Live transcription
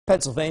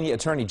Pennsylvania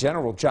Attorney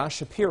General Josh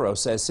Shapiro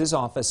says his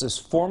office is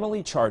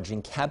formally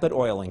charging Cabot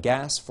Oil and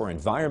Gas for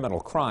environmental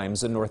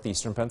crimes in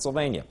northeastern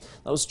Pennsylvania.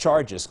 Those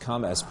charges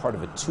come as part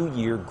of a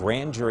 2-year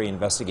grand jury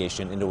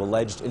investigation into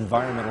alleged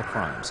environmental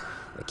crimes.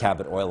 The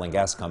Cabot Oil and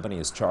Gas Company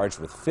is charged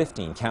with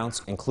 15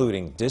 counts,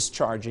 including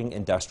discharging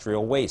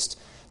industrial waste.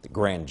 The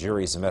grand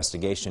jury's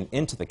investigation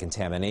into the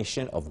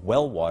contamination of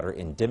well water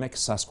in Dimock,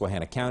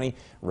 Susquehanna County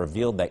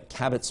revealed that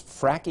Cabot's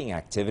fracking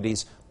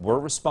activities were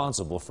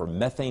responsible for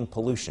methane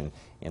pollution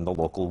in the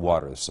local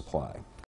water supply.